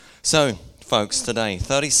So, folks, today,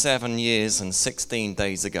 37 years and 16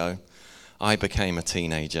 days ago, I became a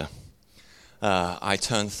teenager. I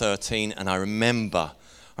turned 13, and I remember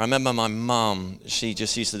my mum, she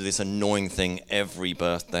just used to do this annoying thing every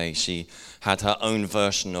birthday. She had her own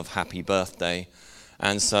version of happy birthday.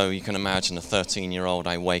 And so you can imagine a 13-year-old,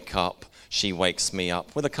 I wake up, she wakes me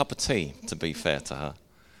up with a cup of tea, to be fair to her.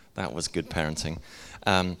 That was good parenting.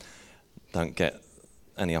 Don't get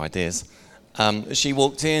any ideas. She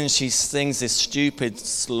walked in, she sings this stupid,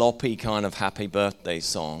 sloppy kind of happy birthday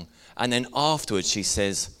song. And then afterwards she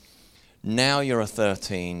says, now you're a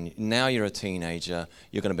 13, now you're a teenager,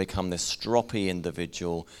 you're going to become this stroppy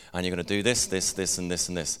individual, and you're going to do this, this, this, and this,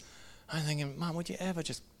 and this. I'm thinking, Mum, would you ever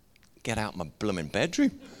just get out my blooming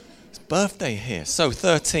bedroom? It's birthday here. So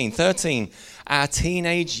 13, our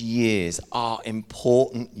teenage years are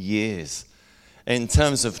important years in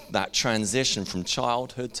terms of that transition from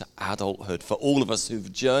childhood to adulthood. For all of us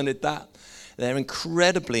who've journeyed that, they're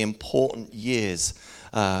incredibly important years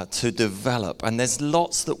to develop. And there's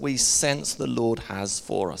lots that we sense the Lord has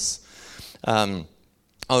for us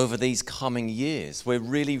over these coming years. We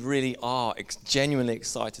really, really are genuinely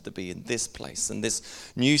excited to be in this place and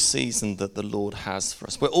this new season that the Lord has for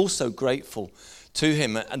us. We're also grateful to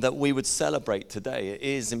Him and that we would celebrate today. It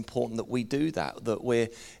is important that we do that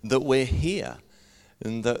we're here.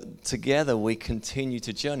 And that together we continue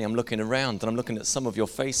to journey. I'm looking around and I'm looking at some of your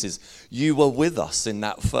faces. You were with us in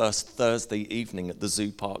that first Thursday evening at the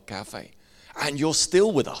Zoo Park Cafe. And you're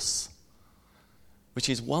still with us, which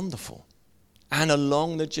is wonderful. And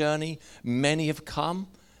along the journey, many have come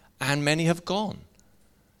and many have gone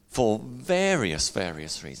for various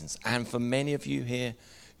reasons. And for many of you here,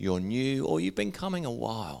 you're new or you've been coming a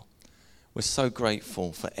while. We're so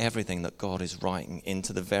grateful for everything that God is writing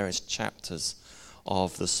into the various chapters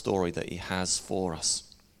of the story that He has for us.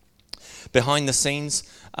 Behind the scenes,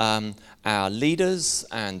 our leaders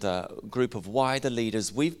and a group of wider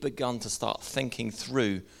leaders, we've begun to start thinking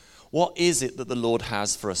through what is it that the Lord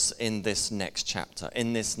has for us in this next chapter,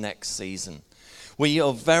 in this next season. We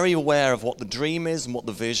are very aware of what the dream is and what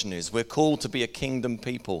the vision is. We're called to be a kingdom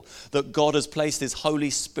people, that God has placed His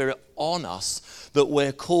Holy Spirit on us, that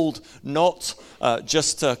we're called not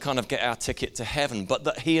just to kind of get our ticket to heaven, but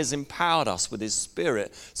that He has empowered us with His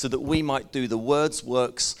Spirit so that we might do the words,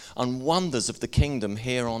 works, and wonders of the kingdom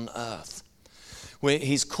here on earth.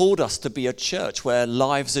 He's called us to be a church where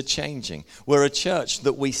lives are changing. We're a church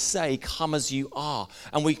that we say, come as you are.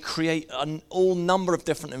 And we create an all number of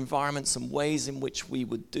different environments and ways in which we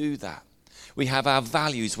would do that. We have our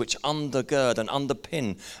values which undergird and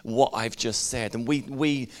underpin what I've just said. And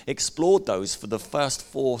we explored those for the first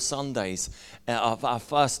 4 Sundays of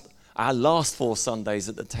our last 4 Sundays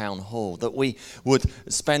at the town hall, that we would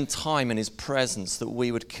spend time in His presence, that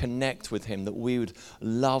we would connect with Him, that we would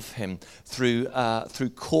love Him through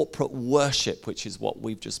corporate worship, which is what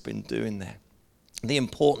we've just been doing there. The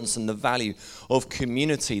importance and the value of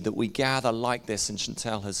community, that we gather like this, and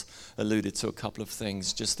Chantel has alluded to a couple of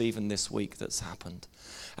things just even this week that's happened,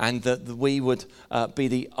 and that we would be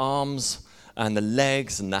the arms and the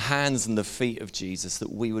legs and the hands and the feet of Jesus,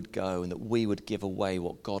 that we would go and that we would give away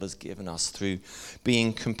what God has given us through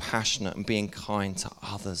being compassionate and being kind to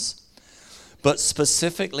others. But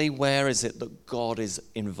specifically, where is it that God is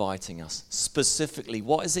inviting us? Specifically,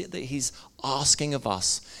 what is it that He's asking of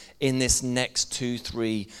us in this next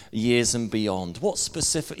 2-3 years and beyond? What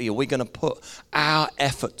specifically are we going to put our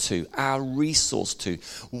effort to, our resource to?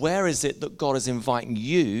 Where is it that God is inviting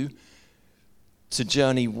you to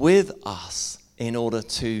journey with us in order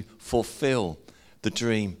to fulfill the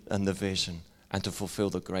dream and the vision and to fulfill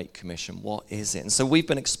the Great Commission? What is it? And so we've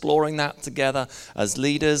been exploring that together as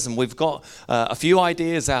leaders, and we've got a few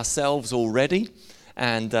ideas ourselves already.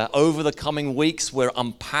 And over the coming weeks, we'll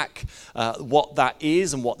unpack what that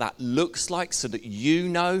is and what that looks like, so that you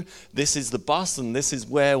know this is the bus and this is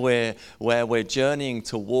where we're journeying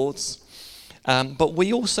towards. But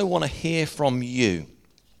we also want to hear from you.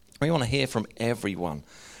 We want to hear from everyone.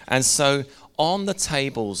 And so on the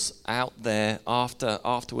tables out there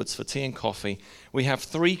afterwards for tea and coffee, we have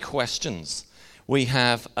 3 questions. We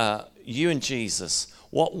have you and Jesus.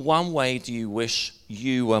 What one way do you wish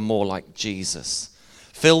you were more like Jesus?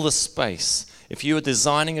 Fill the space. If you were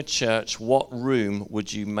designing a church, what room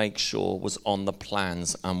would you make sure was on the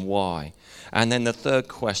plans and why? And then the third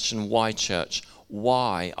question, why church?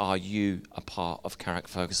 Why are you a part of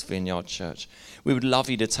Carrickfergus Vineyard Church? We would love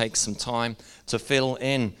you to take some time to fill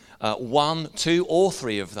in 1, 2, or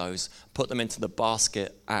 3 of those. Put them into the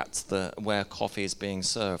basket at where coffee is being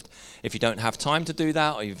served. If you don't have time to do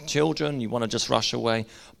that, or you have children, you want to just rush away,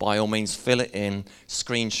 by all means fill it in,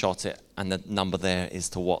 screenshot it, and the number there is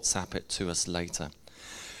to WhatsApp it to us later.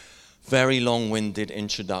 Very long-winded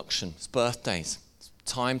introduction. It's birthdays. It's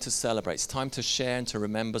time to celebrate. It's time to share and to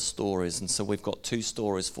remember stories. And so we've got 2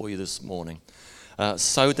 stories for you this morning.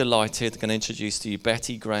 So delighted. Going to introduce to you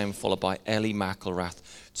Betty Graham, followed by Ellie McElrath,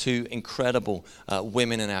 2 incredible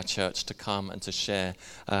women in our church to come and to share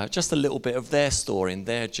just a little bit of their story and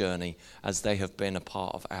their journey as they have been a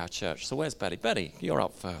part of our church. So where's Betty? Betty, you're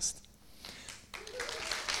up first.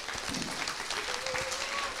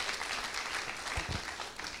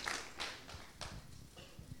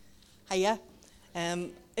 Hiya.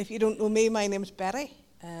 If you don't know me, my name's Betty.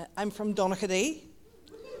 I'm from Donaghadee.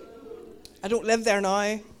 I don't live there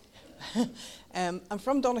now. I'm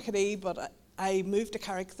from Donaghadee, but I moved to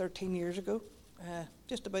Carrick 13 years ago,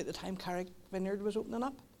 just about the time Carrick Vineyard was opening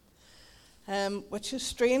up, which is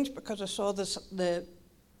strange because I saw the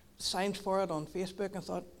signs for it on Facebook and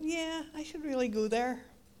thought, yeah, I should really go there,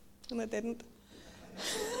 and I didn't.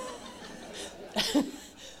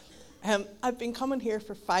 I've been coming here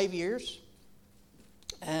for 5 years.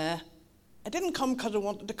 I didn't come because I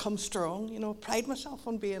wanted to come strong, pride myself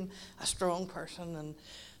on being a strong person and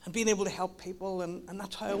being able to help people, and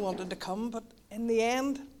that's how I wanted to come. But in the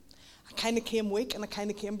end, I kind of came weak and I kind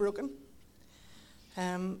of came broken.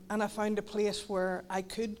 And I found a place where I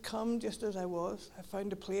could come just as I was. I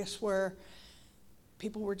found a place where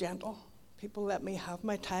people were gentle. People let me have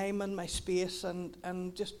my time and my space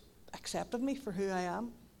and just accepted me for who I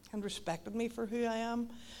am and respected me for who I am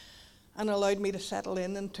and allowed me to settle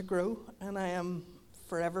in and to grow. And I am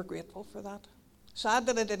forever grateful for that. Sad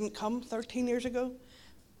that I didn't come 13 years ago.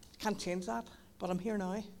 Can't change that, but I'm here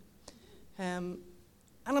now. And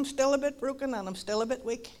I'm still a bit broken and I'm still a bit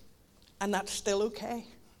weak. And that's still okay.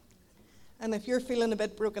 And if you're feeling a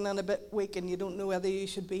bit broken and a bit weak and you don't know whether you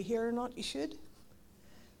should be here or not, you should.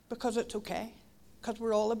 Because it's okay. Because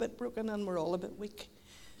we're all a bit broken and we're all a bit weak.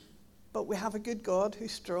 But we have a good God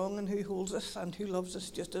who's strong and who holds us and who loves us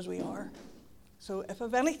just as we are. So if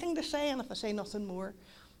I've anything to say, and if I say nothing more,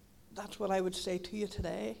 that's what I would say to you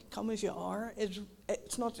today. Come as you are.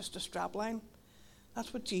 It's not just a strapline.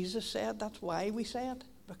 That's what Jesus said. That's why we say it.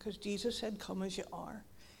 Because Jesus said, come as you are.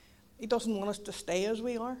 He doesn't want us to stay as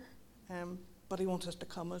we are, but he wants us to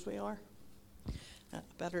come as we are.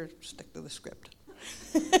 Better stick to the script.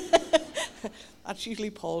 That's usually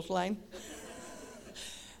Paul's line.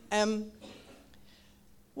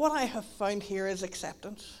 What I have found here is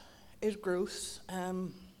acceptance, is growth.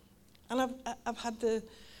 And I've had the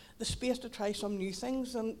space to try some new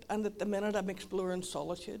things, and at the minute I'm exploring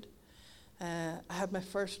solitude. I had my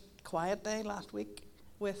first quiet day last week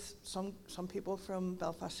with some people from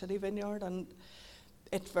Belfast City Vineyard, and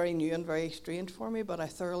it's very new and very strange for me, but I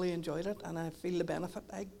thoroughly enjoyed it and I feel the benefit.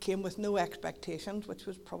 I came with no expectations, which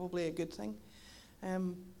was probably a good thing.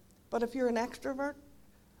 But if you're an extrovert,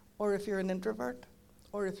 or if you're an introvert,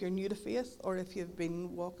 or if you're new to faith, or if you've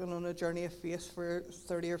been walking on a journey of faith for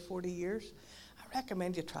 30 or 40 years, I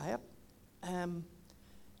recommend you try it.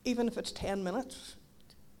 Even if it's 10 minutes,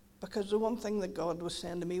 because the one thing that God was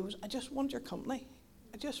saying to me was, I just want your company.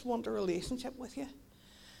 I just want a relationship with you.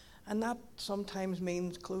 And that sometimes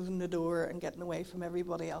means closing the door and getting away from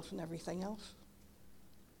everybody else and everything else.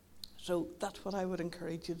 So that's what I would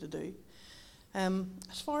encourage you to do.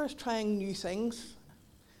 As far as trying new things,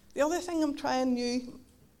 the other thing I'm trying new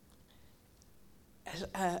is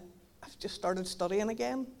I've just started studying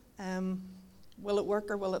again. Will it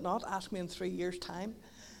work or will it not? Ask me in 3 years' time.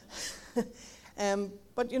 But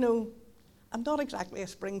I'm not exactly a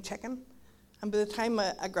spring chicken. And by the time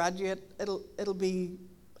I graduate, it'll be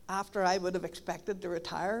after I would have expected to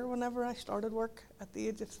retire whenever I started work at the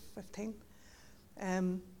age of 15.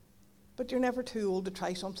 But you're never too old to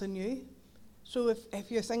try something new. So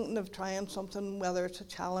if you're thinking of trying something, whether it's a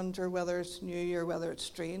challenge or whether it's new or whether it's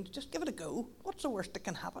strange, just give it a go. What's the worst that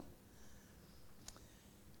can happen?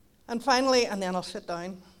 And finally, and then I'll sit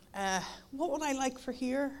down, what would I like for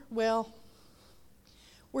here? Well,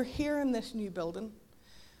 we're here in this new building.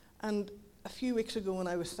 And a few weeks ago when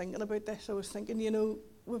I was thinking about this, I was thinking,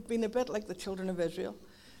 we've been a bit like the children of Israel.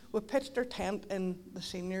 We pitched our tent in the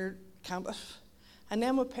senior campus, and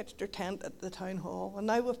then we pitched our tent at the town hall, and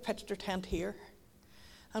now we've pitched our tent here.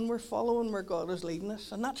 And we're following where God is leading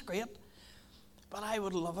us, and that's great. But I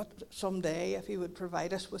would love it someday if he would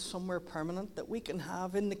provide us with somewhere permanent that we can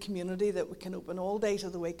have in the community, that we can open all days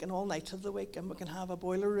of the week and all nights of the week, and we can have a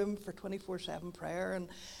boiler room for 24/7 prayer, and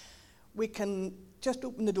we can just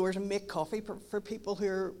open the doors and make coffee for people who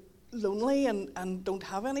are lonely and don't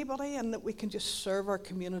have anybody, and that we can just serve our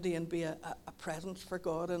community and be a presence for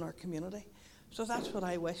God in our community. So that's what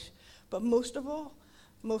I wish. But most of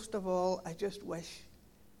all, I just wish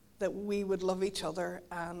that we would love each other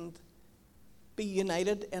and be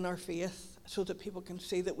united in our faith so that people can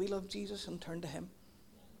see that we love Jesus and turn to him.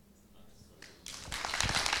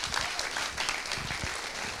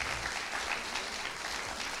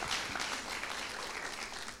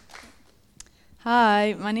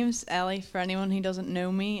 Hi, my name is Ellie. For anyone who doesn't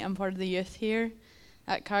know me, I'm part of the youth here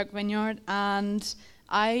at Carrick Vineyard, and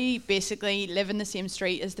I basically live in the same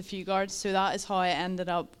street as the Few Guards, so that is how I ended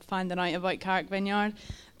up finding out about Carrick Vineyard.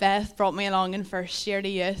 Beth brought me along in first year to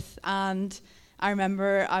youth, and I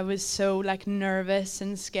remember I was so nervous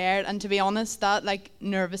and scared, and to be honest, that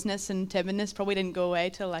nervousness and timidness probably didn't go away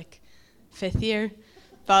till fifth year.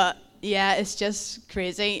 But yeah, it's just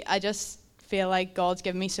crazy. I just feel like God's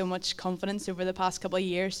given me so much confidence over the past couple of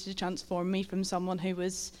years to transform me from someone who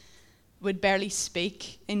would barely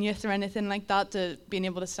speak in youth or anything like that to being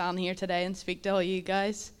able to stand here today and speak to all you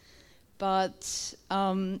guys. But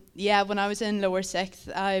yeah, when I was in lower sixth,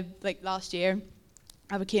 last year,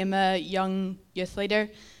 I became a young youth leader,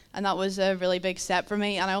 and that was a really big step for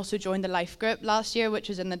me. And I also joined the life group last year, which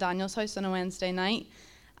was in the Daniel's house on a Wednesday night.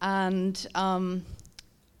 And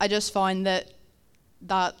I just found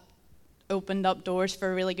that opened up doors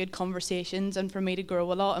for really good conversations and for me to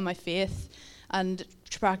grow a lot in my faith and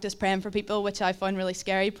to practice praying for people, which I found really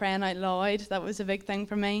scary, praying out loud. That was a big thing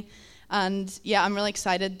for me. And yeah, I'm really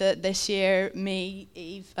excited that this year me,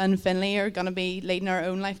 Eve and Finley are going to be leading our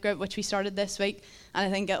own life group, which we started this week, and I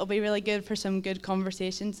think it'll be really good for some good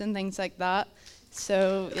conversations and things like that.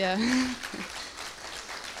 So yeah.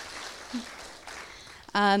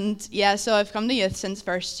 And yeah, so I've come to youth since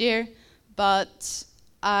first year, but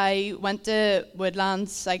I went to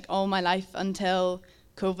Woodlands all my life until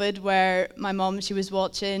COVID, where my mum, she was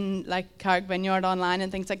watching Carrick Vineyard online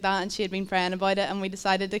and things like that, and she had been praying about it, and we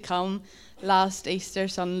decided to come last Easter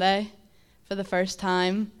Sunday for the first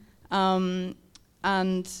time. And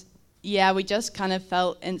yeah, we just kind of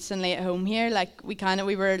felt instantly at home here.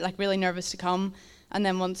 We were really nervous to come, and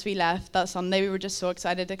then once we left that Sunday, we were just so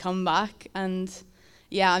excited to come back. And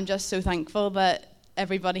yeah, I'm just so thankful that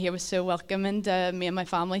everybody here was so welcoming to me and my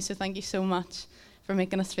family, so thank you so much for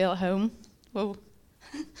making us feel at home. Whoa.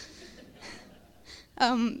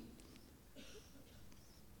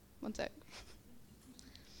 One sec.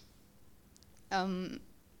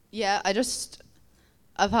 Yeah,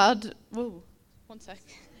 I've had, whoa, one sec.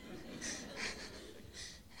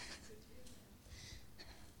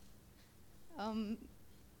 One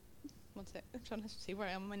sec, I'm trying to see where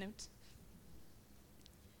I am on my notes.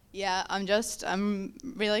 Yeah, I'm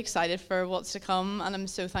really excited for what's to come, and I'm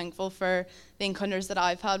so thankful for the encounters that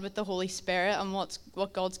I've had with the Holy Spirit and what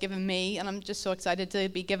God's given me, and I'm just so excited to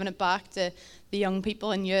be giving it back to the young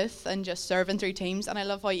people and youth and just serving through teams. And I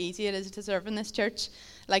love how easy it is to serve in this church.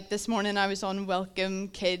 This morning I was on Welcome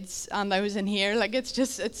Kids and I was in here,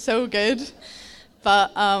 it's so good.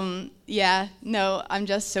 But yeah, no, I'm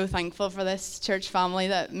just so thankful for this church family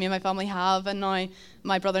that me and my family have, and now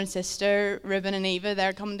my brother and sister, Ruben and Eva,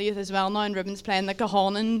 they're coming to youth as well now, and Ruben's playing the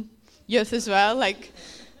cajon in youth as well,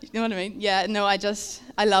 you know what I mean? Yeah, no, I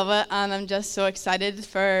love it, and I'm just so excited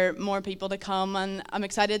for more people to come, and I'm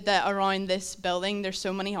excited that around this building there's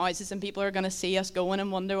so many houses and people are going to see us going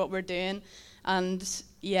and wonder what we're doing, and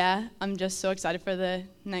yeah, I'm just so excited for the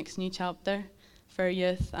next new chapter for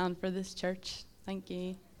youth and for this church. Thank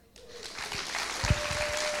you.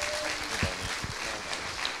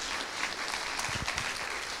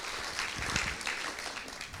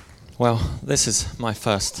 Well, this is my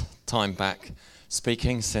first time back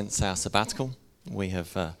speaking since our sabbatical. We've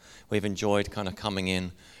enjoyed kind of coming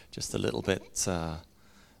in just a little bit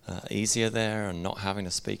easier there and not having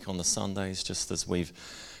to speak on the Sundays, just as we've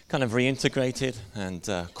kind of reintegrated and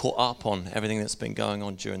caught up on everything that's been going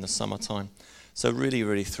on during the summertime. So really,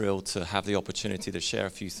 really thrilled to have the opportunity to share a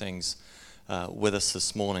few things with us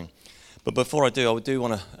this morning. But before I do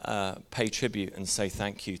want to pay tribute and say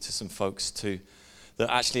thank you to some folks that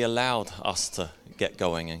actually allowed us to get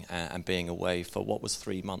going and being away for what was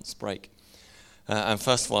 3 months break. And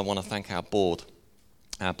first of all, I want to thank our board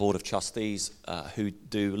of trustees who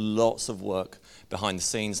do lots of work behind the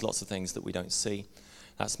scenes, lots of things that we don't see.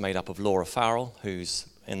 That's made up of Laura Farrell, who's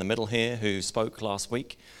in the middle here, who spoke last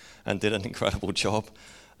week and did an incredible job,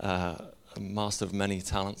 a master of many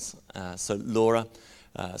talents. So Laura,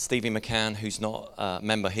 Stevie McCann, who's not a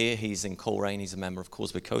member here, he's in Coleraine, he's a member of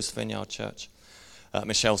Causeway Coast Vineyard Church.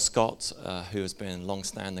 Michelle Scott, who has been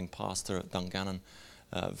long-standing pastor at Dungannon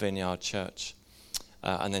Vineyard Church.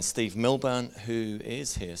 And then Steve Milburn, who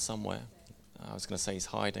is here somewhere. I was going to say he's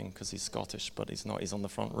hiding because he's Scottish, but he's not. He's on the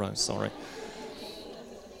front row, sorry.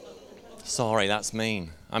 Sorry, that's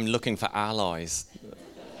mean. I'm looking for allies.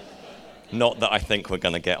 Not that I think we're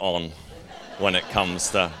going to get on when it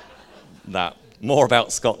comes to that. More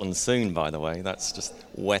about Scotland soon, by the way. That's just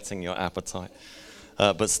whetting your appetite.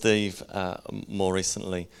 But Steve, more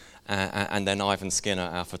recently, and then Ivan Skinner,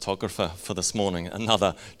 our photographer for this morning,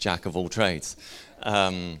 another jack of all trades,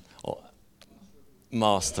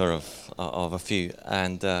 master of a few.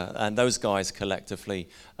 And those guys collectively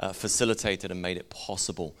facilitated and made it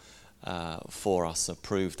possible for us,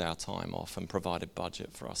 approved our time off and provided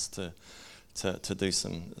budget for us to do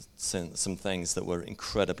some things that were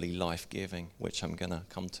incredibly life-giving, which I'm going to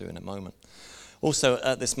come to in a moment. Also,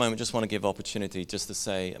 at this moment, just want to give opportunity just to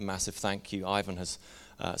say a massive thank you. Ivan has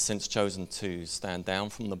since chosen to stand down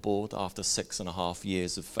from the board after 6.5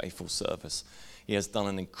 years of faithful service. He has done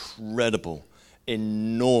an incredible,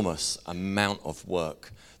 enormous amount of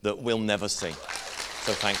work that we'll never see.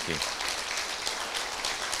 So thank you.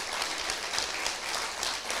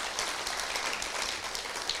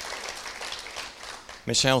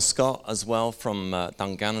 Michelle Scott as well from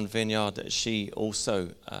Dungannon Vineyard, she also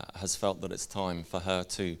has felt that it's time for her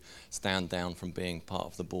to stand down from being part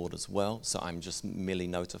of the board as well. So I'm just merely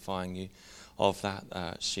notifying you of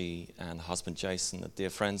that. She and husband Jason are dear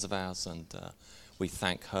friends of ours, and we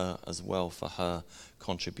thank her as well for her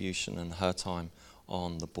contribution and her time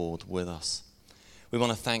on the board with us. We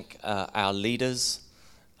want to thank our leaders,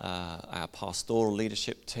 our pastoral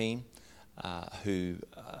leadership team, who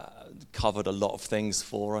covered a lot of things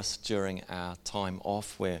for us during our time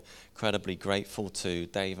off. We're incredibly grateful to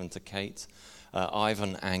Dave and to Kate,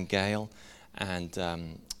 Ivan and Gail, and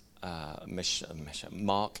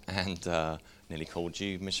Mark, and nearly called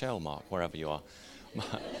you Michelle, Mark, wherever you are.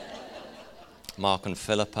 Mark and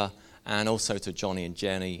Philippa, and also to Johnny and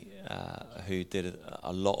Jenny, who did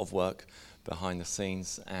a lot of work behind the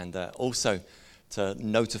scenes, and also to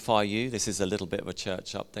notify you, this is a little bit of a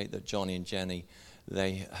church update, that Johnny and Jenny,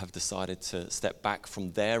 they have decided to step back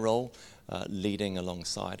from their role, leading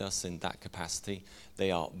alongside us in that capacity.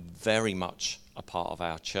 They are very much a part of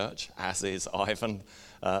our church, as is Ivan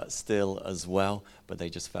still as well, but they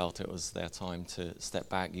just felt it was their time to step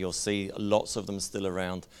back. You'll see lots of them still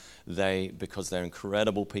around. They, because they're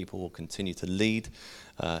incredible people, will continue to lead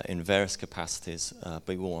in various capacities, but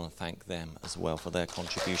we want to thank them as well for their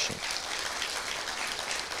contribution.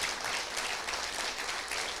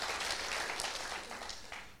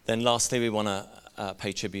 Then lastly, we want to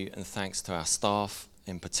pay tribute and thanks to our staff,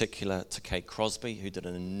 in particular to Kate Crosby, who did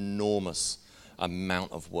an enormous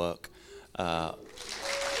amount of work. To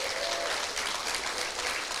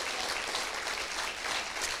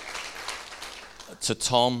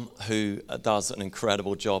Tom, who does an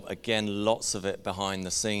incredible job. Again, lots of it behind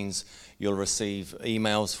the scenes. You'll receive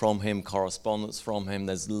emails from him, correspondence from him.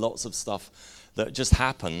 There's lots of stuff that just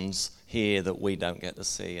happens here that we don't get to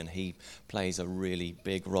see, and he plays a really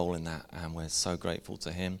big role in that, and we're so grateful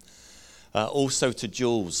to him. Also to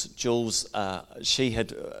Jules. Jules, she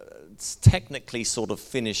had technically sort of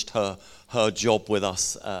finished her job with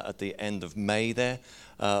us at the end of May there,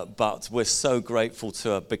 but we're so grateful to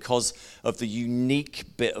her because of the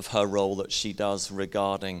unique bit of her role that she does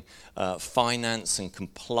regarding finance and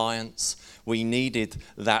compliance. We needed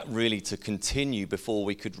that really to continue before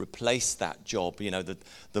we could replace that job. You know,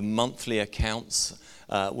 the monthly accounts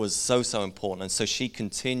was so important, and so she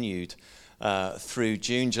continued through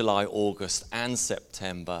June, July, August, and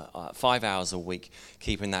September, 5 hours a week,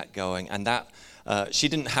 keeping that going. And that she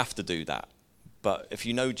didn't have to do that, but if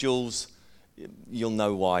you know Jules, you'll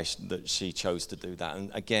know why that she chose to do that.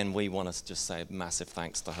 And again, we want to just say a massive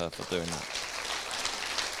thanks to her for doing that.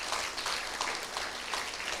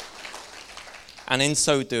 And in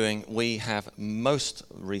so doing, we have most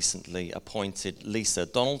recently appointed Lisa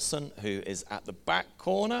Donaldson, who is at the back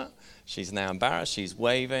corner. She's now embarrassed. She's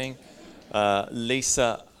waving.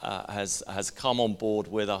 Lisa has come on board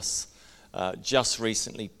with us just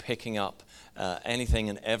recently, picking up anything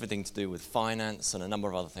and everything to do with finance and a number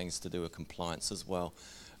of other things to do with compliance as well.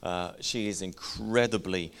 She is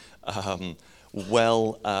incredibly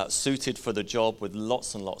well suited for the job, with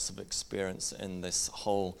lots and lots of experience in this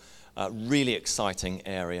whole really exciting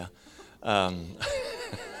area.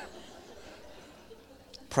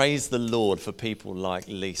 Praise the Lord for people like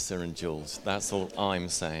Lisa and Jules. That's all I'm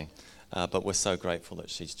saying. But we're so grateful that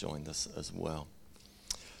she's joined us as well.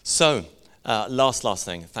 So, last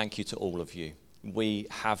thing, thank you to all of you. We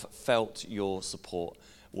have felt your support.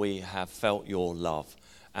 We have felt your love.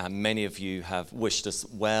 And many of you have wished us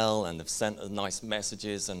well and have sent us nice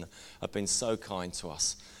messages and have been so kind to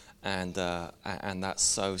us. And that's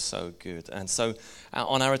so good. And so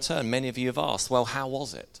on our return, many of you have asked, well, how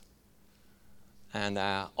was it? And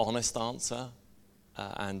our honest answer,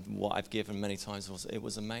 and what I've given many times, was it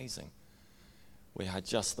was amazing. We had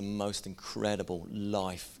just the most incredible,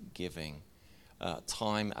 life-giving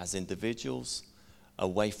time as individuals,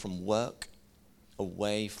 away from work,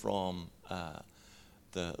 away from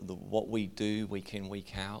what we do week in,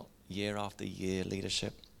 week out, year after year,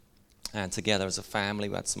 leadership. And together as a family,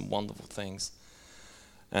 we had some wonderful things.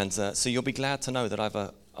 And so you'll be glad to know that I have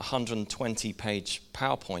a 120-page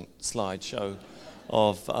PowerPoint slideshow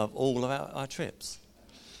of all of our trips.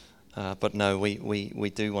 But no, we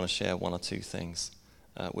do want to share one or two things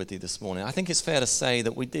with you this morning. I think it's fair to say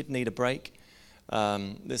that we did need a break.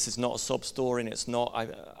 This is not a sob story, and it's not.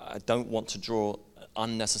 I don't want to draw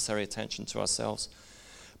unnecessary attention to ourselves.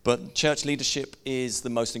 But church leadership is the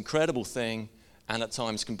most incredible thing, and at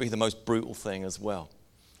times can be the most brutal thing as well.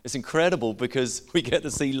 It's incredible because we get to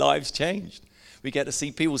see lives changed. We get to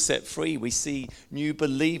see people set free. We see new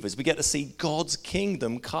believers. We get to see God's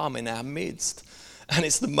kingdom come in our midst. And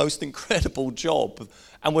it's the most incredible job.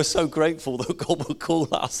 And we're so grateful that God will call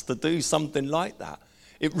us to do something like that.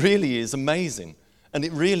 It really is amazing. And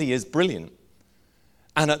it really is brilliant.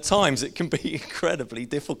 And at times it can be incredibly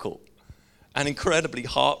difficult and incredibly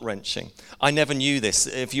heart-wrenching. I never knew this.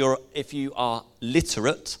 If you are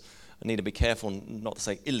literate, I need to be careful not to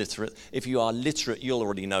say illiterate. If you are literate, you'll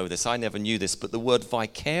already know this. I never knew this, but the word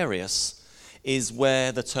vicarious is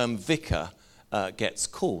where the term vicar gets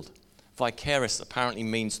called. Vicarious apparently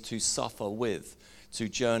means to suffer with, to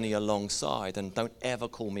journey alongside. And don't ever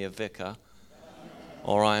call me a vicar,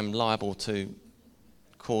 or I am liable to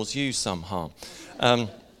cause you some harm.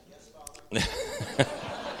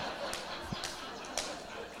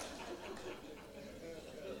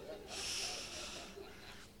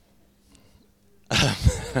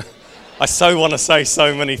 I so want to say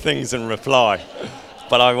so many things in reply,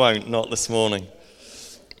 but I won't, not this morning.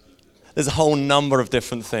 There's a whole number of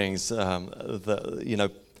different things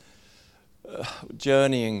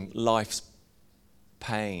journeying life's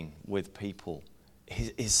pain with people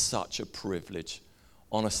is such a privilege.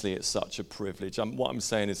 Honestly, it's such a privilege. What I'm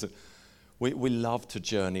saying is that we love to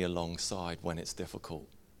journey alongside when it's difficult.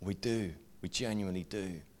 We do. We genuinely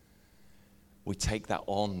do. We take that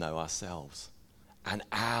on, though, ourselves. And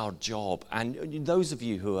our job, and those of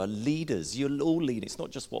you who are leaders, you're all leaders. It's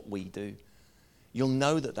not just what we do. You'll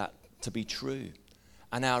know that to be true.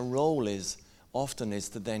 And our role often is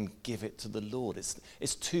to then give it to the Lord.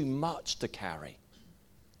 It's too much to carry.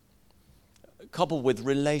 Coupled with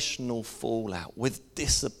relational fallout, with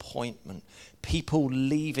disappointment, people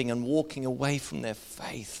leaving and walking away from their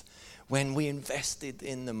faith when we invested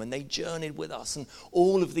in them and they journeyed with us, and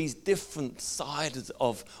all of these different sides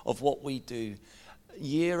of what we do.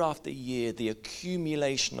 Year after year, the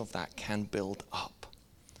accumulation of that can build up.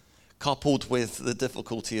 Coupled with the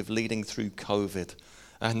difficulty of leading through COVID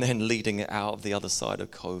and then leading it out of the other side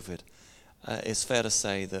of COVID, it's fair to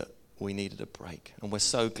say that we needed a break. And we're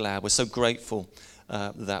so glad, we're so grateful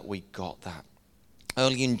that we got that.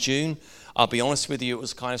 Early in June, I'll be honest with you, it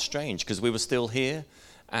was kind of strange because we were still here.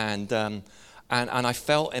 And I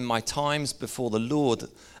felt in my times before the Lord,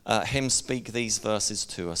 him speak these verses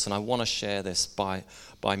to us. And I want to share this by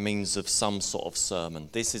means of some sort of sermon.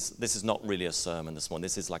 This is not really a sermon this morning.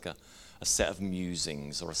 This is like a set of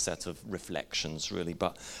musings or a set of reflections, really.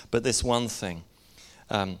 But this one thing.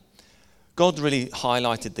 God really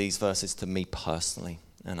highlighted these verses to me personally,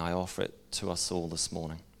 and I offer it to us all this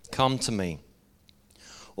morning. Come to me,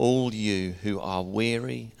 all you who are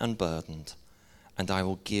weary and burdened, and I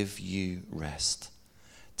will give you rest.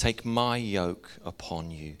 Take my yoke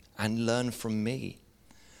upon you and learn from me,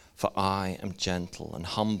 for I am gentle and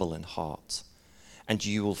humble in heart, and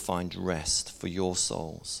you will find rest for your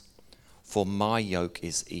souls. For my yoke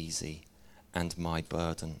is easy and my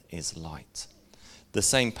burden is light. The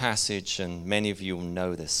same passage, and many of you will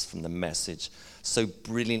know this from the Message, so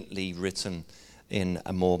brilliantly written in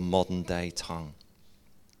a more modern day tongue.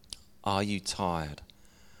 Are you tired,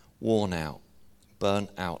 worn out, burnt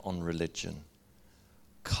out on religion?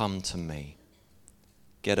 Come to me.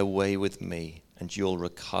 Get away with me and you'll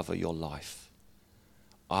recover your life.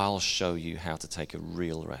 I'll show you how to take a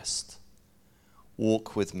real rest.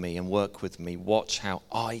 Walk with me and work with me. Watch how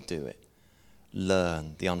I do it.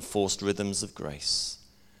 Learn the unforced rhythms of grace.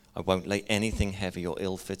 I won't lay anything heavy or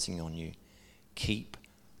ill-fitting on you. Keep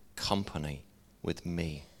company with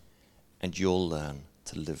me, and you'll learn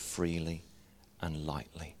to live freely and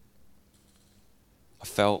lightly. I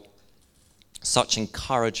felt such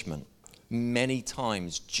encouragement many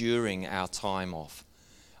times during our time off.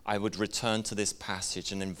 I would return to this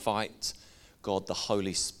passage and invite God, the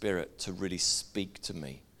Holy Spirit, to really speak to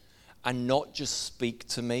me. And not just speak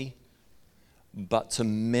to me, but to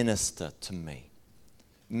minister to me.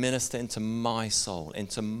 Minister into my soul,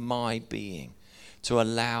 into my being. to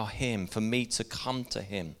allow him, for me to come to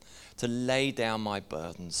him, to lay down my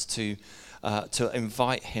burdens, to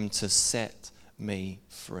invite him to set me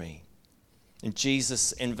free. And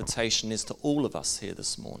Jesus' invitation is to all of us here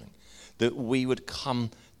this morning, that we would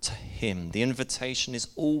come to him. The invitation is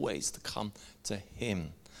always to come to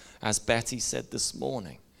him. As Betty said this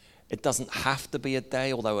morning, it doesn't have to be a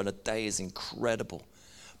day, although a day is incredible.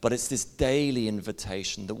 But it's this daily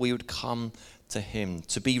invitation that we would come to him,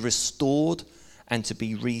 to be restored and to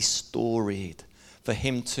be restored, for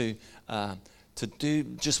him to do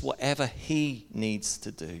just whatever he needs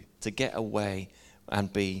to do, to get away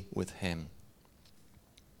and be with him.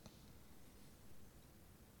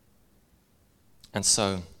 And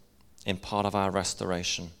so, in part of our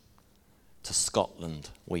restoration, to Scotland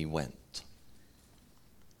we went.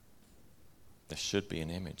 There should be an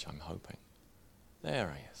image, I'm hoping.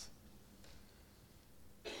 There he is.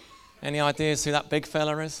 Any ideas who that big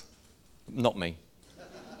fella is? Not me.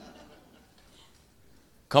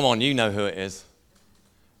 Come on, you know who it is.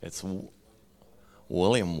 It's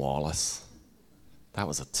William Wallace. That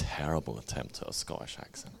was a terrible attempt at a Scottish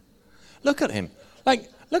accent. Look at him.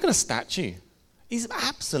 Look at a statue. He's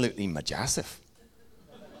absolutely massive.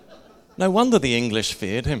 No wonder the English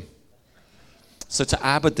feared him. So to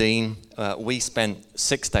Aberdeen, we spent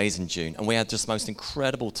 6 days in June, and we had just the most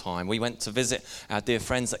incredible time. We went to visit our dear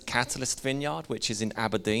friends at Carrickfergus Vineyard, which is in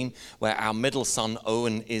Aberdeen, where our middle son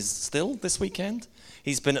Owen is still this weekend.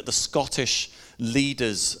 He's been at the Scottish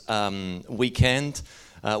Leaders Weekend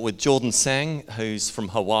with Jordan Seng, who's from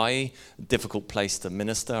Hawaii, difficult place to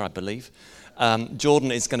minister, I believe.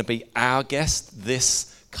 Jordan is going to be our guest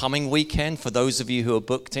this coming weekend for those of you who are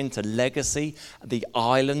booked into Legacy, the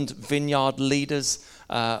Island Vineyard Leaders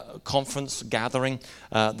Conference gathering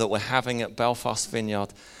that we're having at Belfast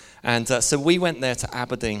Vineyard. And so we went there to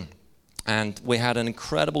Aberdeen, and we had an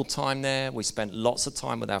incredible time there. We spent lots of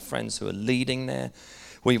time with our friends who are leading there.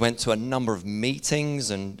 We went to a number of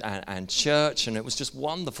meetings and church, and it was just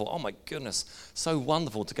wonderful. Oh my goodness, so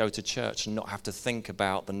wonderful to go to church and not have to think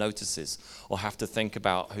about the notices or have to think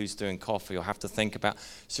about who's doing coffee or have to think about,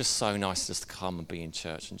 it's just so nice just to come and be in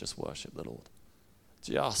church and just worship the Lord.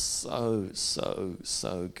 Just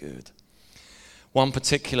so good. One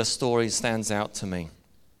particular story stands out to me.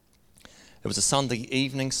 It was a Sunday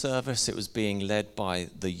evening service. It was being led by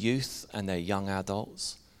the youth and their young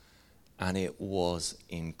adults. And it was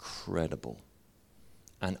incredible.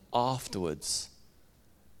 And afterwards,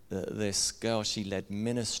 this girl, she led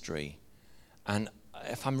ministry. And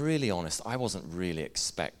if I'm really honest, I wasn't really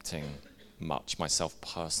expecting much myself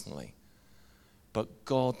personally. But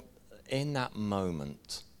God, in that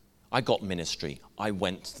moment, I got ministry. I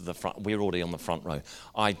went to the front. We were already on the front row.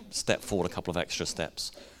 I stepped forward a couple of extra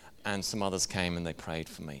steps. And some others came and they prayed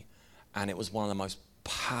for me. And it was one of the most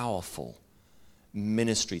powerful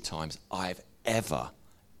ministry times I've ever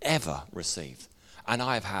received. And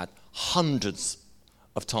I've had hundreds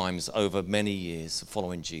of times over many years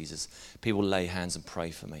following Jesus, people lay hands and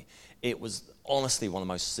pray for me. It was honestly one of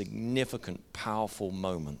the most significant, powerful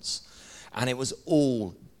moments. And it was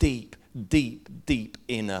all deep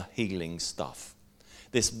inner healing stuff.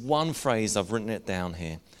 This one phrase, I've written it down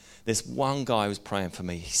here. This one guy was praying for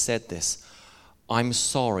me. He said this: "I'm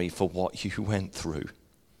sorry for what you went through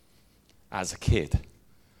as a kid."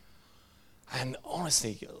 And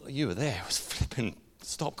honestly, you were there. I was flipping,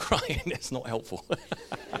 stop crying. It's not helpful.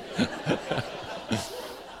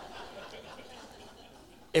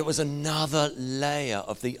 It was another layer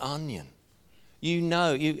of the onion. You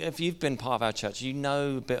know, if you've been part of our church, you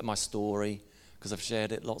know a bit of my story because I've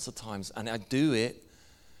shared it lots of times. And I do it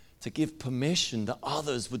to give permission that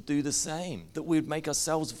others would do the same, that we would make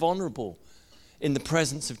ourselves vulnerable in the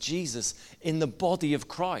presence of Jesus, in the body of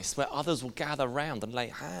Christ, where others will gather around and lay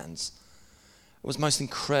hands. It was the most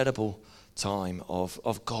incredible time of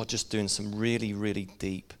God just doing some really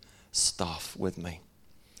deep stuff with me.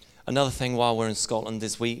 Another thing while we're in Scotland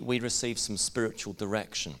is we received some spiritual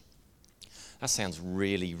direction. That sounds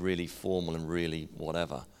really formal and really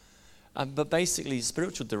whatever. But basically,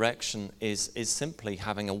 spiritual direction is simply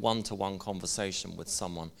having a one-to-one conversation with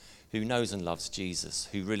someone who knows and loves Jesus,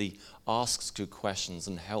 who really asks good questions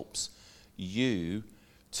and helps you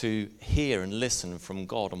to hear and listen from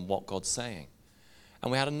God and what God's saying.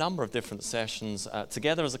 And we had a number of different sessions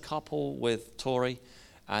together as a couple with Tori,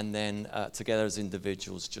 and then together as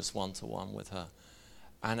individuals, just one-to-one with her.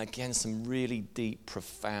 And again, some really deep,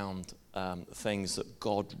 profound things that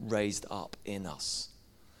God raised up in us.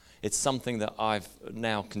 It's something that I've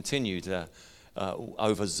now continued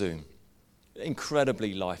over Zoom.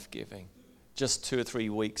 Incredibly life-giving. Just 2 or 3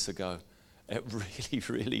 weeks ago, it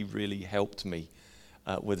really helped me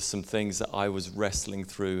with some things that I was wrestling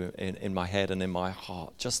through in my head and in my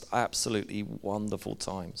heart. Just absolutely wonderful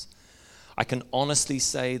times. I can honestly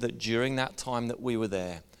say that during that time that we were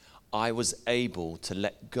there, I was able to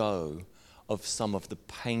let go of some of the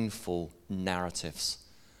painful narratives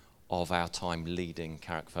of our time leading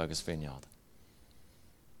Carrickfergus Vineyard.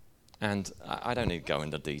 And I don't need to go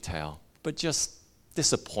into detail, but just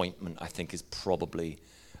disappointment, I think, is probably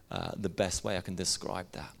the best way I can describe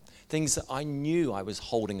that. Things that I knew I was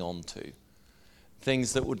holding on to.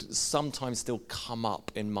 Things that would sometimes still come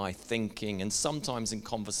up in my thinking and sometimes in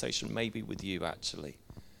conversation, maybe with you actually.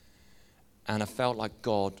 And I felt like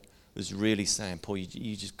God was really saying, Paul,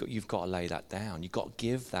 you've got to lay that down. You've got to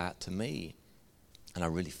give that to me. And I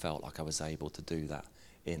really felt like I was able to do that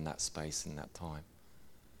in that space, in that time.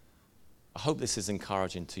 I hope this is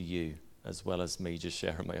encouraging to you as well as me just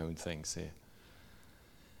sharing my own things here.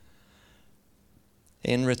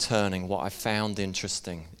 In returning, what I found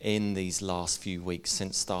interesting in these last few weeks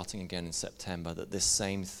since starting again in September, that this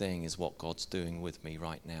same thing is what God's doing with me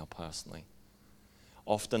right now personally.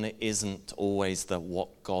 Often it isn't always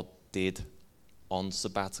what God did on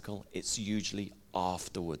sabbatical. It's usually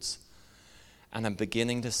afterwards. And I'm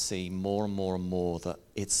beginning to see more and more and more that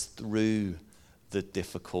it's through the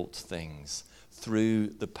difficult things, through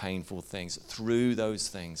the painful things, through those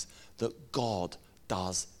things that God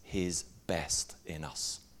does his best in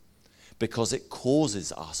us, because it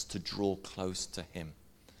causes us to draw close to him.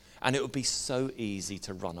 And it would be so easy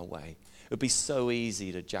to run away. It would be so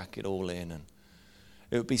easy to jack it all in, and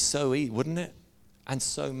it would be so easy, wouldn't it? And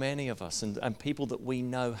so many of us and people that we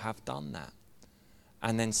know have done that.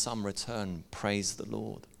 And then some return, praise the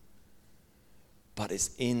Lord. But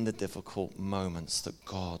it's in the difficult moments that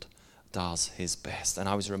God does his best. And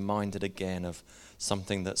I was reminded again of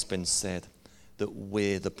something that's been said, that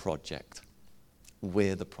we're the project.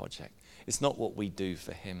 We're the project. It's not what we do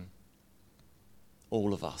for him.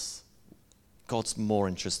 All of us. God's more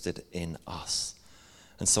interested in us.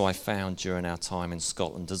 And so I found during our time in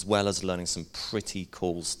Scotland, as well as learning some pretty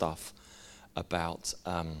cool stuff about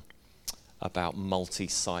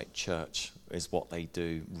multi-site church, is what they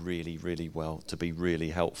do really, really well, to be really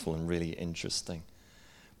helpful and really interesting.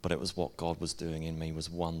 But it was what God was doing in me was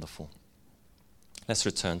wonderful. Let's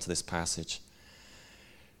return to this passage.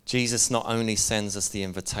 Jesus not only sends us the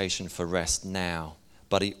invitation for rest now,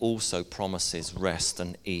 but he also promises rest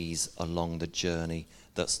and ease along the journey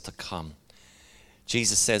that's to come.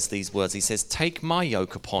 Jesus says these words. He says, "Take my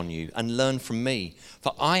yoke upon you and learn from me,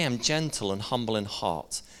 for I am gentle and humble in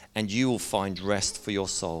heart, and you will find rest for your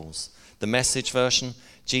souls." The Message version,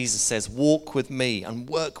 Jesus says, "Walk with me and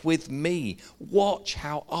work with me. Watch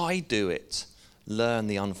how I do it. Learn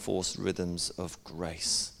the unforced rhythms of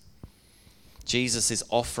grace." Jesus is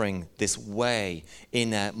offering this way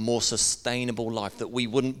in a more sustainable life, that we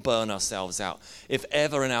wouldn't burn ourselves out. If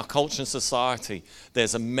ever in our culture and society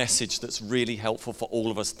there's a message that's really helpful for all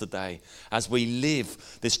of us today, as we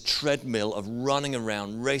live this treadmill of running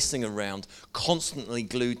around, racing around, constantly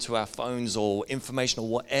glued to our phones or information or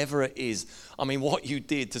whatever it is. I mean, what you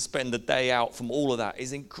did to spend the day out from all of that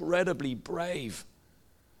is incredibly brave.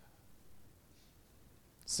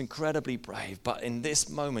 It's incredibly brave. But in this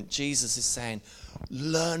moment, Jesus is saying,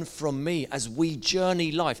 learn from me as we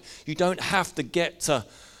journey life. You don't have to get to,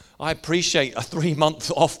 I appreciate a 3-month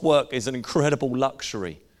off work is an incredible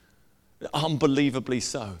luxury. Unbelievably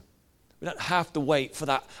so. We don't have to wait for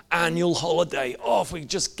that annual holiday. Oh, if we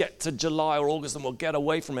just get to July or August, then we'll get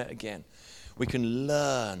away from it again. We can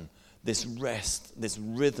learn this rest, this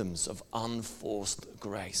rhythms of unforced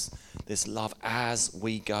grace, this love as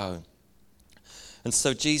we go. And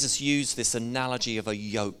so Jesus used this analogy of a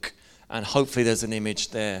yoke, and hopefully there's an image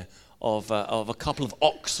there of a couple of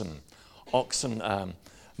oxen,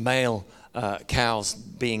 male cows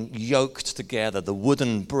being yoked together. The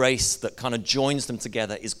wooden brace that kind of joins them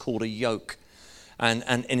together is called a yoke. And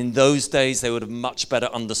in those days, they would have much better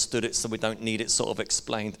understood it, so we don't need it sort of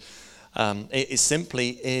explained. It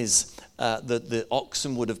simply is that the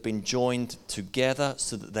oxen would have been joined together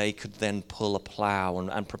so that they could then pull a plow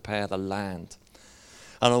and prepare the land.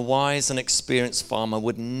 And a wise and experienced farmer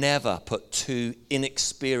would never put two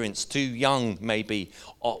inexperienced, too young maybe,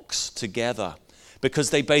 ox together,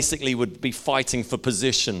 because they basically would be fighting for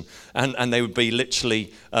position, and they would be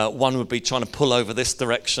literally, one would be trying to pull over this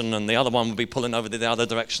direction and the other one would be pulling over the other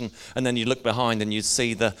direction, and then you look behind and you'd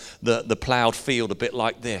see the ploughed field a bit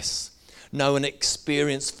like this. No, an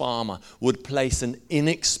experienced farmer would place an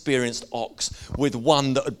inexperienced ox with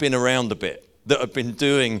one that had been around a bit, that have been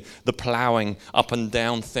doing the ploughing up and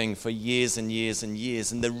down thing for years and years and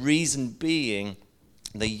years. And the reason being,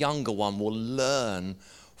 the younger one will learn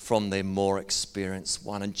from the more experienced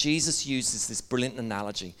one. And Jesus uses this brilliant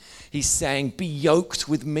analogy. He's saying, be yoked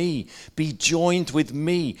with me, be joined with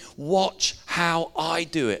me. Watch how I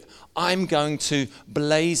do it. I'm going to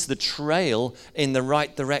blaze the trail in the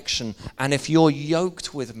right direction. And if you're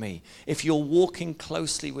yoked with me, if you're walking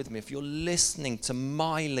closely with me, if you're listening to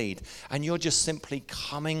my lead, and you're just simply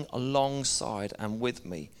coming alongside and with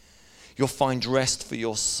me, you'll find rest for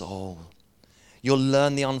your soul. You'll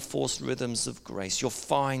learn the unforced rhythms of grace. You'll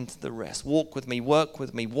find the rest. Walk with me, work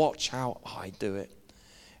with me, watch how I do it.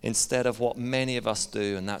 Instead of what many of us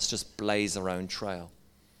do, and that's just blaze our own trail.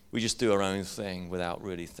 We just do our own thing without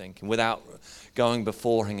really thinking, without going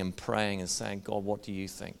before him and praying and saying, God, what do you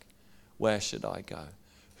think? Where should I go?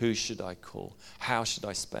 Who should I call? How should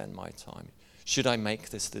I spend my time? Should I make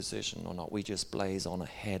this decision or not? We just blaze on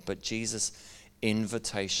ahead. But Jesus'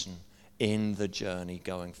 invitation in the journey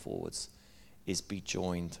going forwards is be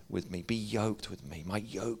joined with me, be yoked with me. My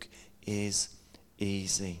yoke is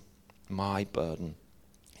easy. My burden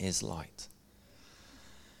is light.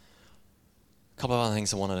 A couple of other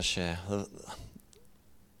things I wanted to share.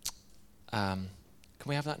 Can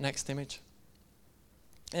we have that next image?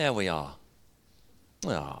 There we are.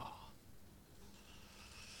 Oh.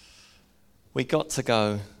 We got to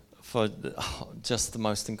go for just the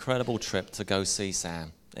most incredible trip to go see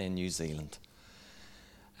Sam in New Zealand.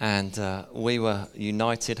 And we were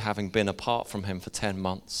united, having been apart from him for 10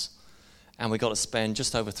 months. And we got to spend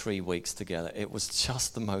just over 3 weeks together. It was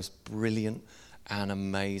just the most brilliant and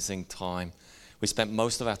amazing time. We spent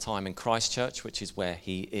most of our time in Christchurch, which is where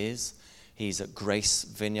he is. He's at Carrickfergus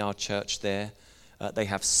Vineyard Church there. They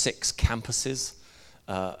have 6 campuses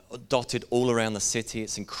dotted all around the city.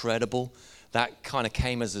 It's incredible. That kind of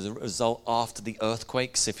came as a result after the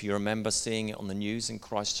earthquakes. If you remember seeing it on the news in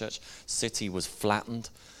Christchurch, city was flattened,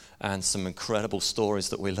 and some incredible stories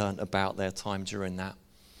that we learned about their time during that.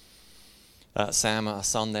 Sam, our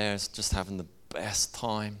son there, is just having the best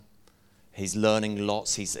time. He's learning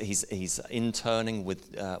lots. He's interning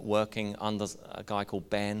with working under a guy called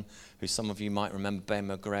Ben, who some of you might remember, Ben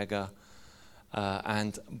McGregor.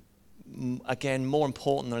 And again, more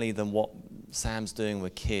importantly than what Sam's doing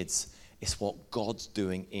with kids, it's what God's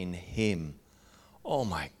doing in him. Oh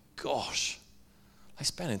my gosh. Like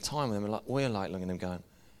spending time with him, we're like looking at him going,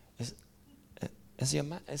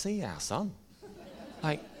 is he our son?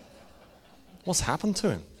 Like, what's happened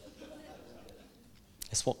to him?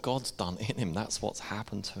 It's what God's done in him. That's what's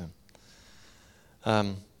happened to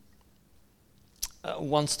him.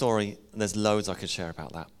 One story, there's loads I could share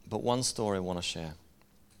about that, but one story I want to share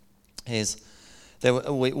is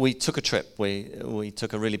we took a trip. We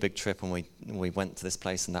took a really big trip, and we went to this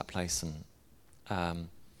place and that place. And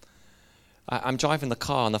I'm driving the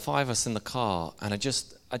car, and the 5 of us in the car, and I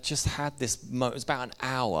just had this moment. It was about an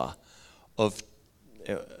hour of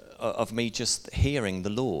me just hearing the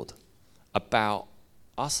Lord about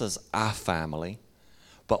us as our family,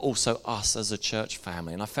 but also us as a church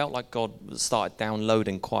family. And I felt like God started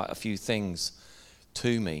downloading quite a few things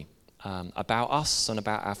to me about us and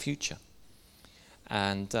about our future.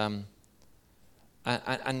 And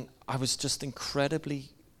I was just incredibly,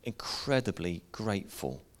 incredibly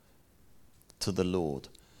grateful to the Lord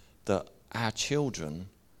that our children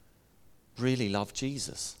really love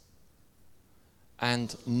Jesus.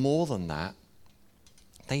 And more than that,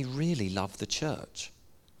 they really love the church.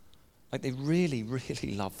 Like they really,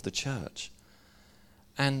 really love the church.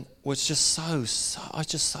 And was just I was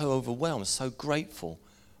just so overwhelmed, so grateful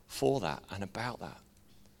for that and about that.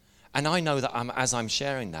 And I know that as I'm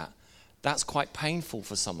sharing that, that's quite painful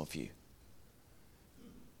for some of you.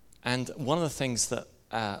 And one of the things that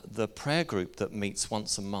the prayer group that meets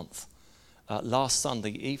once a month, last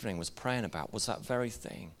Sunday evening was praying about was that very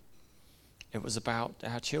thing. It was about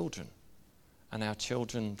our children, and our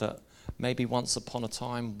children that maybe once upon a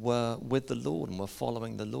time were with the Lord and were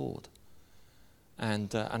following the Lord,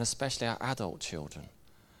 and especially our adult children.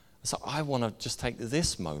 So I want to just take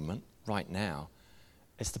this moment right now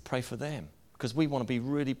is to pray for them, because we want to be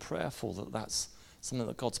really prayerful that that's something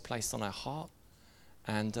that God's placed on our heart.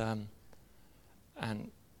 And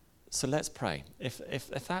so let's pray.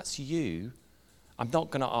 If that's you, I'm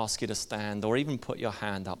not going to ask you to stand or even put your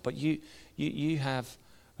hand up, but you have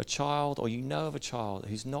a child, or you know of a child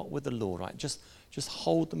who's not with the Lord, right? Just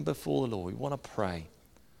hold them before the Lord. We want to pray.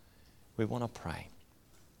 We want to pray.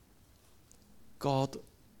 God,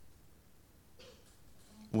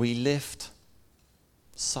 we lift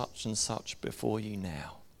such and such before you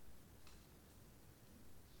now.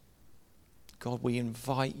 God, we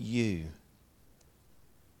invite you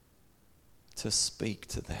to speak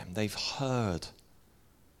to them. They've heard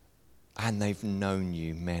and they've known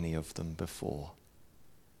you, many of them, before.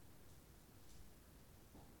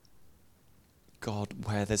 God,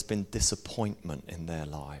 where there's been disappointment in their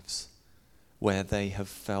lives, where they have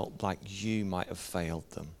felt like you might have failed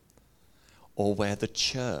them, or where the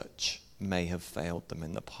church may have failed them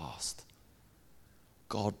in the past.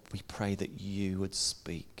 God, we pray that you would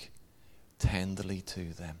speak tenderly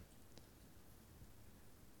to them.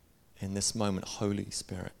 In this moment, Holy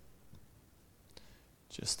Spirit,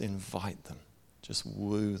 just invite them, just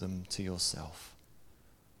woo them to yourself,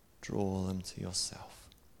 draw them to yourself.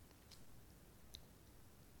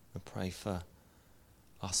 I pray for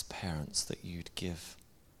us parents that you'd give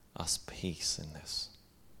us peace in this.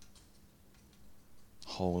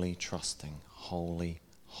 Wholly trusting, wholly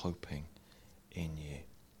hoping in you.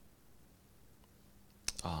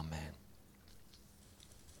 Amen.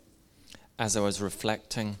 As I was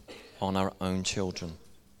reflecting on our own children,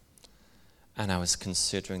 and I was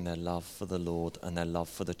considering their love for the Lord and their love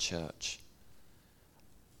for the church,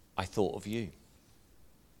 I thought of you,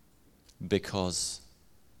 because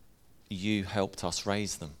you helped us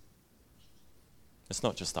raise them. It's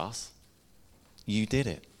not just us. You did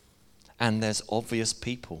it. And there's obvious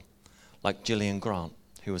people like Gillian Grant,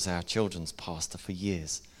 who was our children's pastor for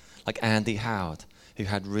years, like Andy Howard, who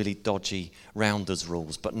had really dodgy rounders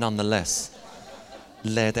rules, but nonetheless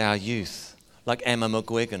led our youth, like Emma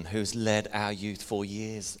McGuigan, who's led our youth for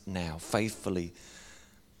years now, faithfully,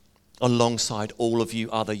 alongside all of you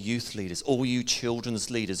other youth leaders, all you children's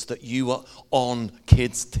leaders, that you were on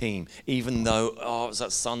kids' team, even though, it was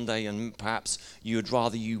that Sunday and perhaps you would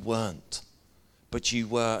rather you weren't, but you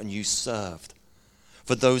were and you served.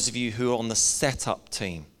 For those of you who are on the setup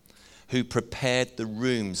team, who prepared the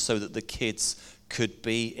rooms so that the kids could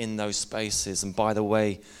be in those spaces. And by the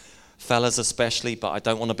way, fellas especially, but I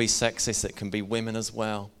don't want to be sexist, it can be women as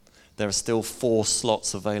well. There are still 4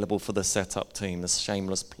 slots available for the setup team, this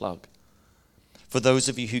shameless plug. For those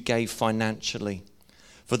of you who gave financially,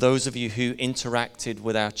 for those of you who interacted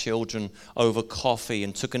with our children over coffee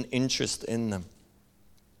and took an interest in them,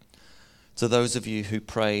 to those of you who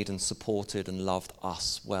prayed and supported and loved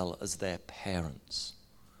us well as their parents,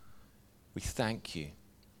 we thank you.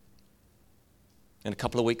 In a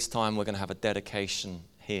couple of weeks' time, we're going to have a dedication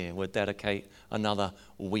here. We'll dedicate another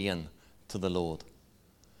wean to the Lord.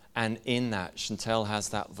 And in that, Chantel has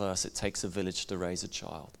that verse, it takes a village to raise a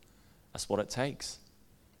child. That's what it takes.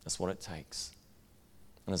 That's what it takes.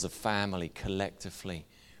 And as a family, collectively,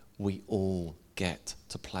 we all get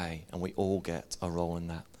to play and we all get a role in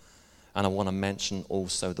that. And I want to mention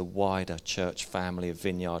also the wider church family of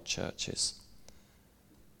Vineyard churches.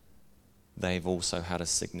 They've also had a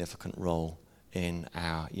significant role in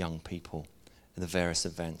our young people, in the various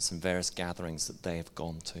events and various gatherings that they have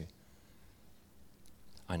gone to.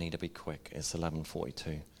 I need to be quick. It's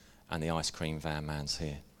 11:42 and the ice cream van man's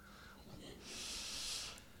here.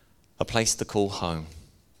 A place to call home.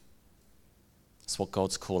 It's what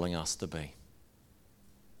God's calling us to be.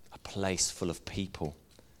 A place full of people.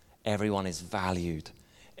 Everyone is valued.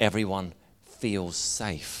 Everyone feels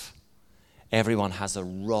safe. Everyone has a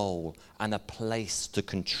role and a place to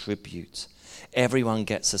contribute. Everyone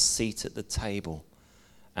gets a seat at the table,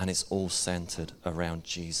 and it's all centered around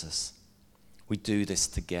Jesus. We do this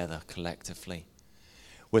together collectively.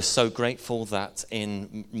 We're so grateful that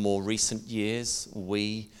in more recent years,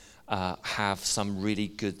 we have some really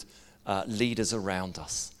good leaders around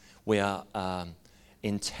us. We are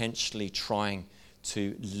intentionally trying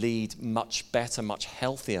to lead much better, much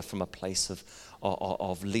healthier from a place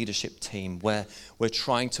of leadership team, where we're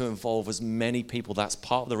trying to involve as many people. That's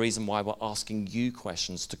part of the reason why we're asking you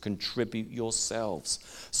questions, to contribute yourselves,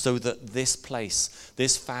 so that this place,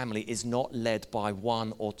 this family, is not led by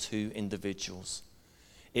 1 or 2 individuals.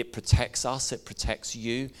 It protects us, it protects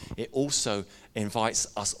you. It also invites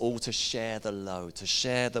us all to share the load, to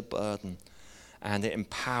share the burden, and it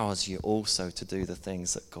empowers you also to do the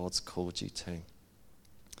things that God's called you to.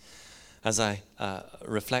 As I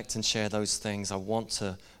reflect and share those things, I want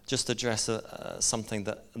to just address something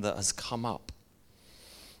that has come up.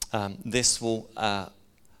 This will,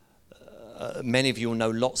 many of you will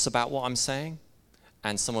know lots about what I'm saying,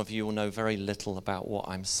 and some of you will know very little about what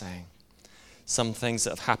I'm saying. Some things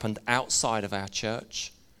that have happened outside of our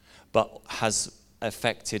church, but has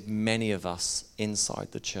affected many of us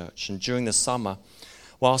inside the church. And during the summer,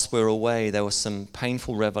 whilst we were away, there were some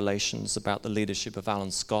painful revelations about the leadership of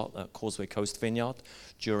Alan Scott at Causeway Coast Vineyard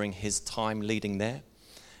during his time leading there,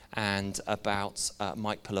 and about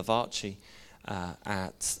Mike Pilavachi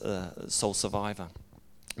at Soul Survivor.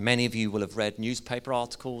 Many of you will have read newspaper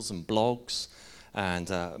articles and blogs,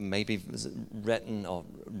 and maybe read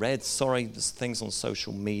things on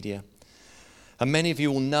social media. And many of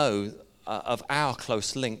you will know of our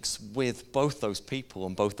close links with both those people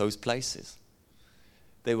and both those places.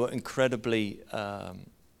 They were incredibly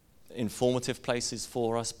informative places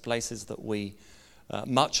for us, places that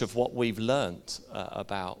much of what we've learnt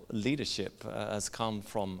about leadership has come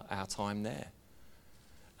from our time there.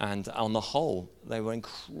 And on the whole, they were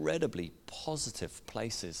incredibly positive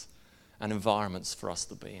places and environments for us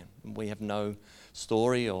to be in. We have no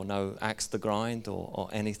story or no axe to grind or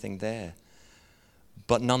anything there.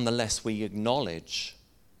 But nonetheless, we acknowledge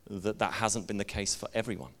that hasn't been the case for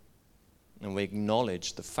everyone. And we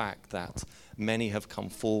acknowledge the fact that many have come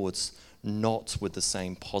forwards not with the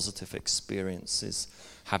same positive experiences,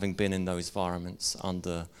 having been in those environments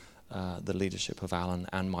under the leadership of Alan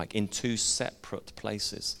and Mike in two separate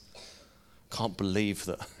places. Can't believe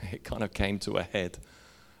that it kind of came to a head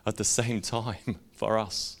at the same time for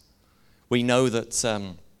us. We know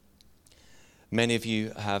that many of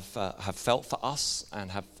you have felt for us and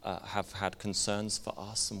have had concerns for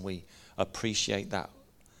us, and we appreciate that.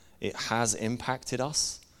 It has impacted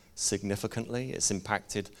us significantly. It's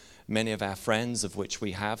impacted many of our friends, of which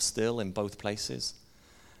we have still in both places.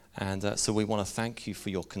 And so we want to thank you for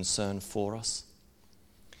your concern for us.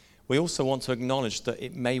 We also want to acknowledge that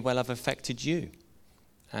it may well have affected you,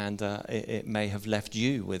 and it may have left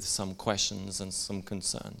you with some questions and some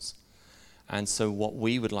concerns. And so what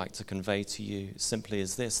we would like to convey to you simply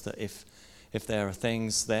is this, that if there are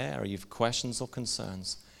things there, or you have questions or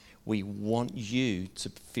concerns, we want you to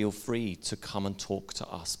feel free to come and talk to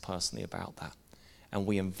us personally about that. And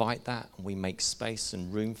we invite that, and we make space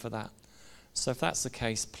and room for that. So if that's the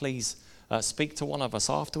case, please speak to one of us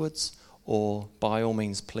afterwards, or by all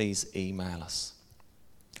means, please email us.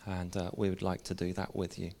 And we would like to do that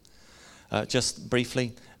with you. Just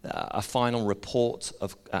briefly, a final report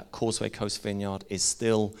at Causeway Coast Vineyard is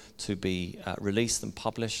still to be released and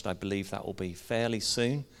published. I believe that will be fairly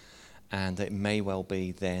soon. And it may well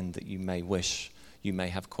be then that you may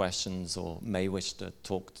have questions or may wish to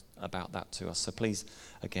talk about that to us. So please,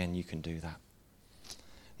 again, you can do that.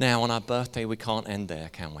 Now, on our birthday, we can't end there,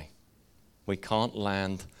 can we? We can't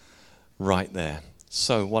land right there.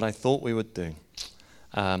 So what I thought we would do,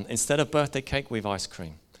 instead of birthday cake, we have ice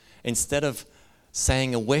cream. Instead of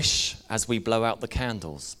saying a wish as we blow out the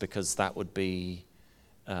candles, because that would be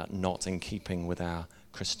not in keeping with our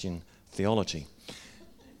Christian theology,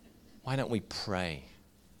 why don't we pray?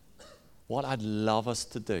 What I'd love us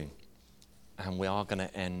to do, and we are going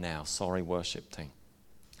to end now. Sorry, worship team.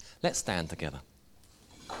 Let's stand together.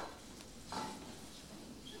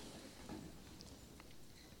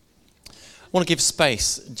 I want to give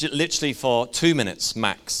space, literally for 2 minutes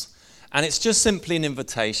max. And it's just simply an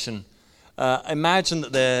invitation. Imagine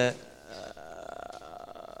there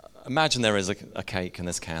is a cake and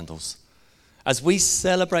there's candles. As we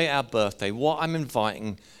celebrate our birthday, what I'm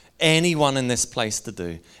inviting anyone in this place to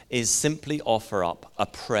do is simply offer up a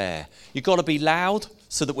prayer. You've got to be loud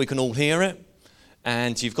so that we can all hear it.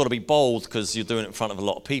 And you've got to be bold because you're doing it in front of a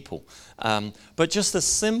lot of people. But just a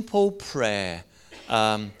simple prayer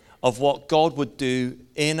of what God would do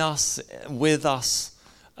in us, with us,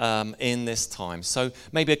 in this time. So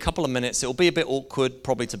maybe a couple of minutes. It'll be a bit awkward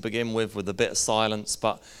probably to begin with a bit of silence.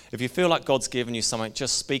 But if you feel like God's given you something,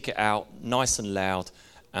 just speak it out nice and loud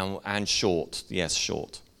and short. Yes,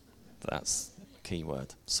 short. That's the key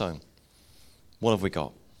word. So what have we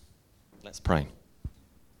got? Let's pray.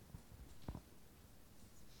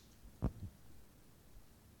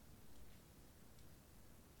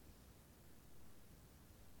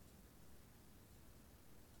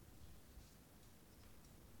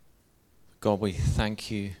 God, we thank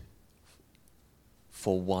you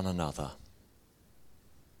for one another.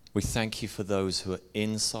 We thank you for those who are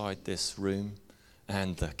inside this room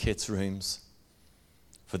and the kids' rooms,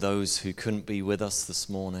 for those who couldn't be with us this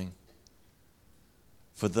morning,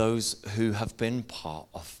 for those who have been part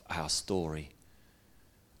of our story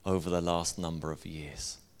over the last number of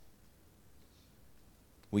years.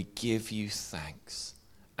 We give you thanks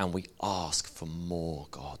and we ask for more,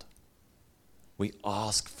 God. We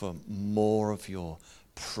ask for more of your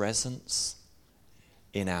presence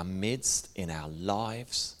in our midst, in our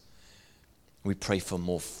lives. We pray for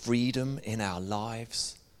more freedom in our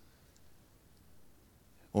lives.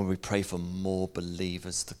 And we pray for more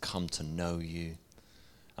believers to come to know you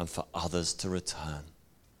and for others to return.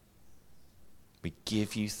 We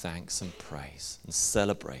give you thanks and praise and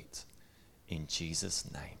celebrate in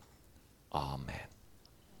Jesus' name. Amen.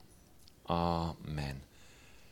 Amen.